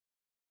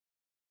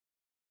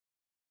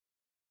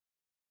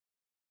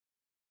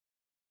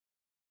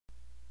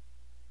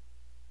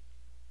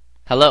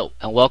Hello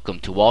and welcome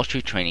to Wall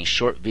Street Training's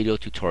short video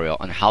tutorial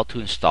on how to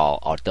install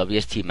our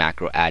WST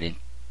Macro add-in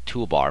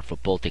toolbar for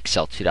both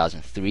Excel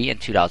 2003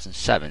 and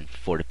 2007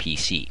 for the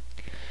PC.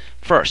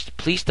 First,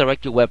 please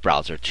direct your web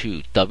browser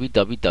to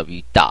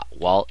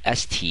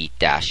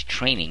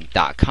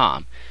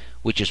www.wallst-training.com,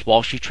 which is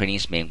Wall Street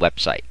Training's main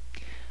website.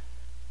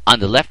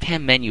 On the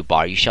left-hand menu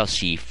bar, you shall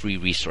see Free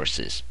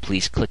Resources.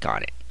 Please click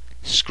on it.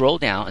 Scroll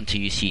down until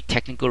you see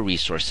Technical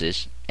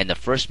Resources, and the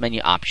first menu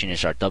option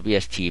is our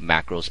WST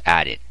Macros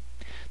add-in.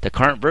 The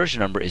current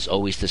version number is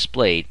always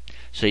displayed,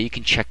 so you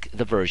can check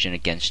the version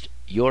against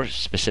your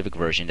specific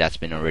version that's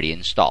been already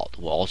installed.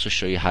 We'll also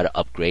show you how to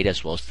upgrade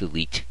as well as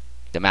delete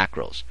the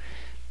macros.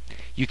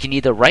 You can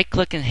either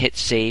right-click and hit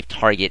Save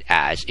Target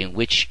As, in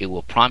which it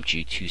will prompt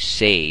you to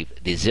save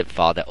the zip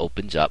file that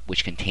opens up,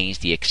 which contains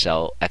the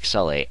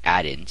XLA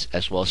add-ins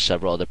as well as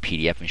several other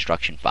PDF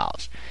instruction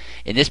files.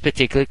 In this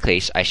particular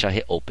case, I shall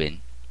hit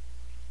Open,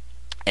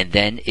 and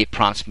then it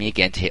prompts me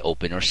again to hit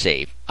Open or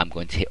Save. I'm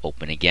going to hit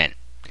Open again.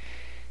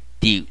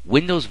 The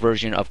Windows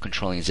version of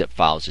controlling zip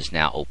files is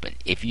now open.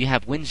 If you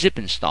have WinZip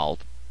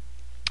installed,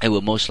 it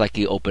will most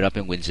likely open up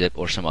in WinZip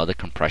or some other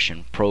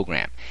compression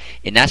program.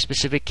 In that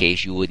specific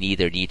case, you would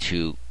either need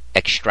to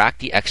extract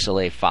the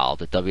XLA file,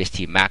 the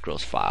WST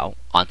Macros file,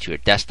 onto your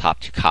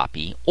desktop to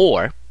copy,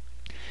 or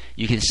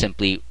you can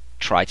simply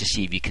try to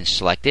see if you can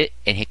select it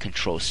and hit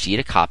Control-C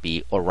to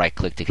copy, or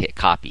right-click to hit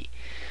Copy.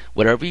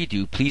 Whatever you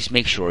do, please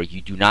make sure you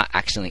do not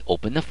accidentally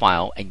open the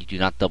file and you do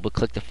not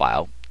double-click the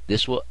file.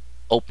 This will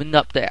open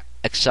up the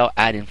Excel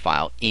add-in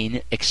file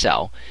in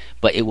Excel,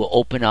 but it will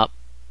open up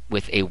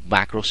with a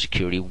macro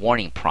security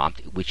warning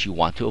prompt, which you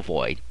want to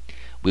avoid.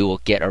 We will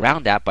get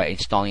around that by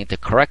installing it the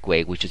correct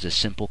way, which is a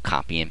simple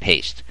copy and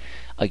paste.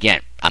 Again,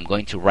 I'm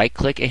going to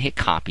right-click and hit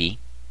Copy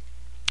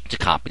to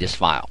copy this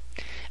file.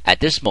 At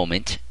this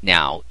moment,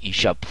 now, you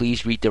shall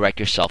please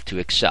redirect yourself to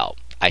Excel.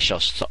 I shall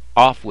start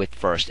off with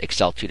first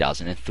Excel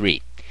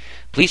 2003.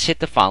 Please hit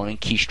the following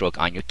keystroke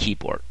on your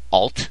keyboard: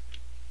 Alt-T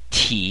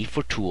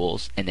for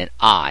Tools, and then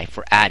I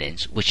for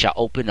Add-ins, which shall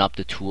open up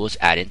the Tools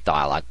Add-in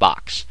dialog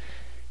box.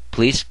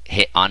 Please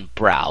hit on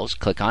Browse,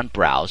 click on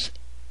Browse,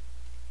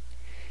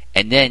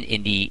 and then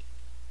in the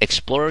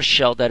Explorer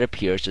shell that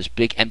appears, this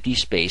big empty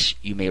space,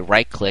 you may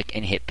right-click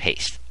and hit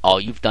Paste. All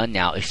you've done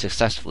now is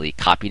successfully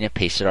copied and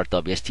pasted our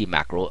WST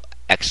Macro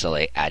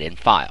XLA add-in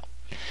file.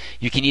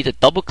 You can either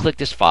double-click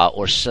this file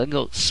or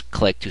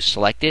single-click to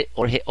select it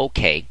or hit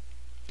OK.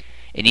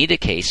 In either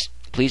case,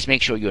 please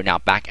make sure you're now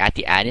back at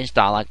the add-ins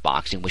dialog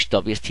box in which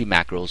WST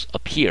Macros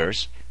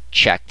appears,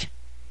 checked.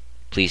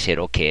 Please hit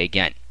OK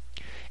again.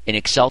 In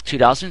Excel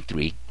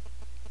 2003,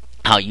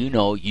 how you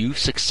know you've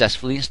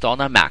successfully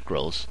installed our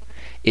macros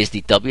is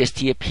the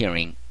WST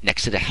appearing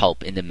next to the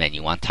Help in the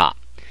menu on top.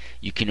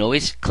 You can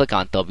always click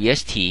on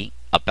WST,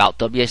 About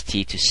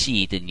WST, to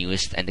see the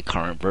newest and the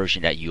current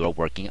version that you are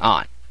working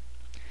on.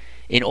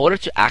 In order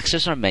to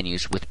access our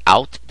menus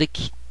without the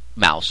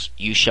mouse,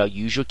 you shall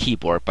use your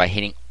keyboard by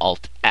hitting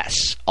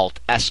Alt-S.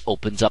 Alt-S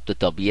opens up the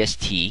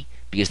WST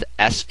because the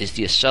S is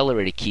the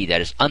accelerated key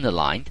that is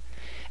underlined.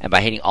 And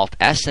by hitting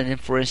Alt-S and then,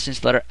 for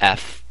instance, letter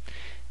F,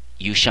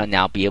 you shall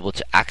now be able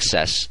to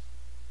access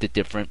the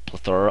different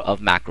plethora of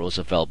macros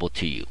available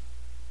to you.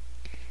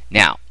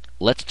 Now,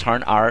 let's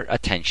turn our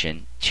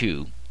attention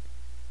to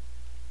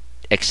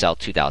Excel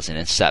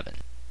 2007.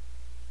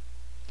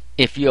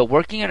 If you are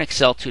working on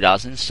Excel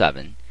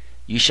 2007,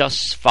 you shall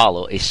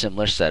follow a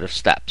similar set of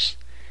steps.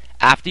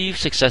 After you've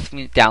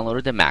successfully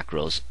downloaded the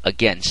macros,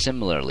 again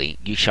similarly,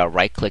 you shall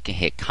right-click and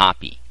hit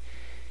Copy.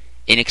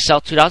 In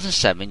Excel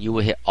 2007, you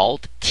will hit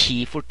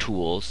Alt-T for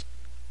Tools,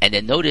 and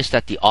then notice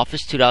that the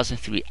Office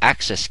 2003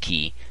 Access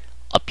key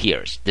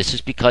appears. This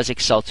is because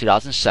Excel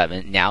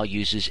 2007 now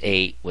uses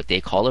what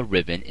they call a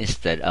ribbon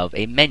instead of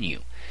a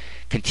menu.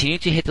 Continue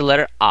to hit the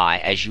letter I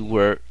as you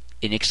were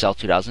in Excel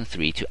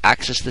 2003 to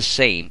access the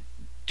same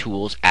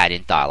Tools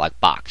Add-in dialog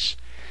box.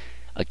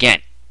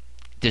 Again,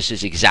 this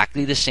is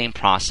exactly the same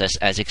process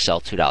as Excel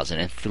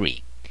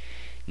 2003.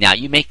 Now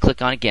you may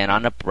click again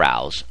on the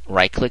Browse,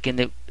 right-click in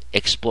the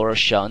Explorer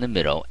shell in the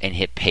middle, and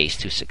hit Paste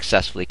to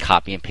successfully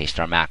copy and paste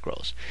our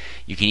macros.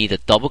 You can either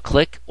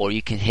double-click or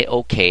you can hit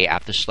OK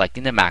after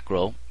selecting the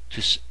macro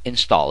to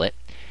install it,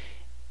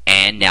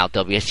 and now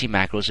WST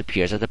Macros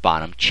appears at the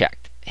bottom,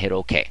 checked. Hit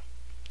OK.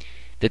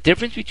 The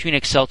difference between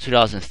Excel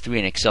 2003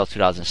 and Excel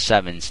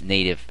 2007's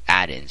native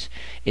add-ins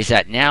is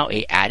that now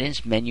a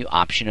add-ins menu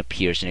option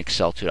appears in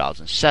Excel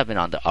 2007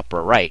 on the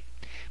upper right.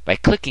 By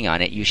clicking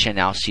on it, you shall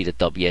now see the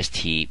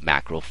WST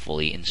macro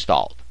fully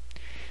installed.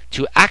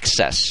 To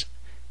access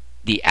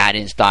the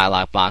add-ins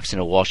dialog box in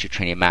a Wall Street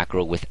Training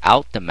macro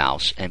without the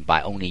mouse and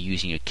by only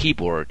using your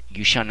keyboard,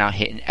 you shall now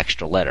hit an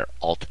extra letter,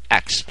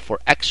 Alt-X for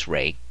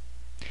X-ray,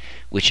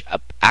 which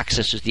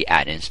accesses the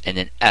add-ins, and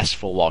then S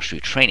for Wall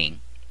Street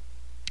Training,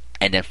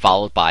 and then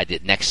followed by the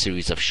next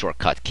series of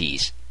shortcut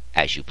keys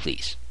as you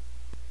please.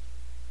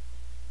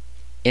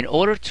 In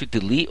order to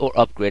delete or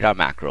upgrade our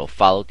macro,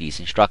 follow these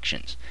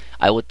instructions.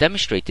 I will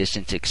demonstrate this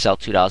in Excel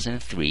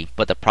 2003,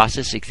 but the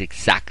process is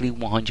exactly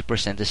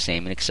 100% the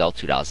same in Excel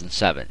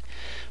 2007.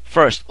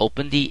 First,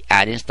 open the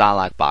Add-ins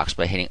dialog box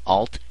by hitting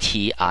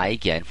Alt-TI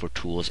again for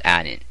Tools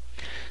Add-in.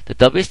 The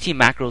WST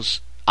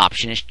Macros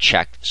option is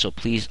checked, so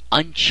please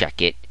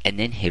uncheck it and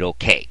then hit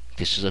OK.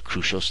 This is a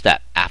crucial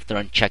step. After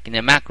unchecking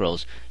the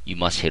macros, you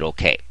must hit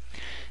OK.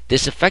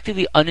 This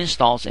effectively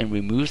uninstalls and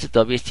removes the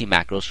WST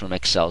macros from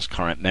Excel's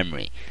current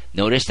memory.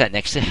 Notice that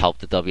next to Help,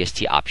 the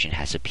WST option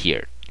has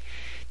appeared.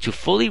 To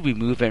fully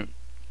remove and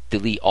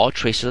delete all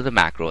traces of the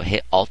macro,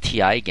 hit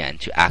Alt-TI again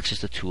to access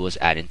the Tools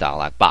Add-in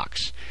dialog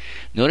box.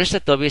 Notice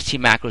that WST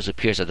Macros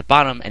appears at the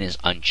bottom and is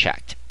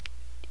unchecked.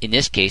 In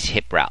this case,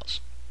 hit Browse.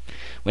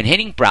 When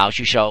hitting Browse,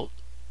 you shall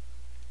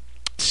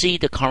see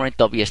the current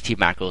WST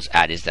Macros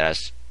add-ins that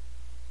is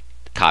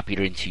copied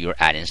into your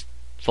add-ins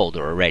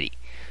folder already.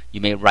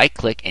 You may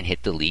right-click and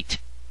hit Delete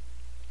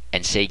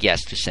and say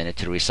yes to send it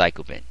to the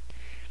recycle bin.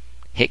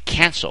 Hit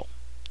Cancel.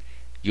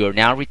 You are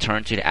now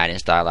returned to the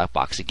add-ins dialog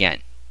box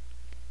again.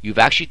 You've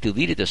actually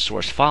deleted the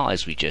source file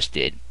as we just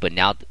did, but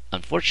now,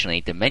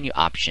 unfortunately, the menu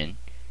option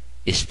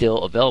is still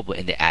available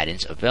in the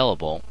add-ins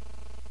available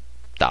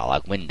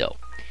dialog window.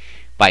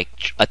 By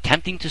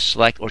attempting to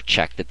select or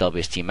check the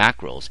WST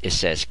macros, it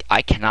says,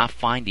 I cannot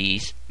find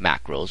these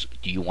macros.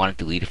 Do you want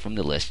to delete it from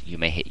the list? You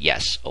may hit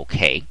yes,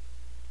 OK.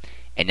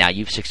 And now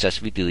you've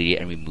successfully deleted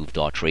and removed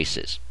all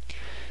traces.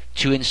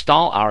 To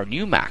install our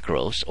new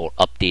macros or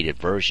updated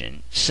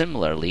version,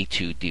 similarly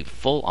to the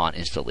full-on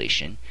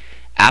installation,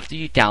 after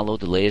you download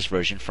the latest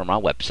version from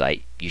our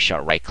website, you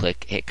shall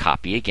right-click, hit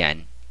Copy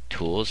again,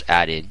 Tools,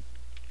 Add-in,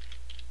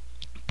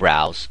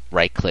 Browse,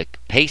 right-click,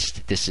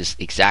 Paste. This is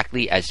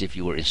exactly as if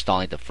you were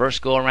installing the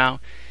first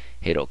go-around.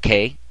 Hit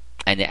OK,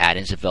 and the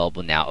add-ins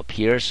available now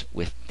appears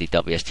with the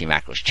WST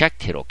macros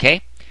checked. Hit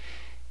OK.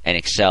 And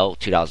Excel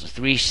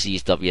 2003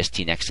 sees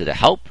WST next to the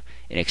Help.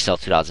 In Excel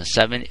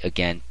 2007,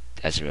 again,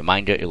 as a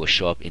reminder, it will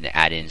show up in the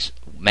add-ins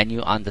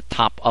menu on the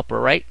top upper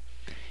right.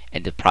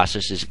 And the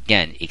process is,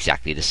 again,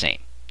 exactly the same.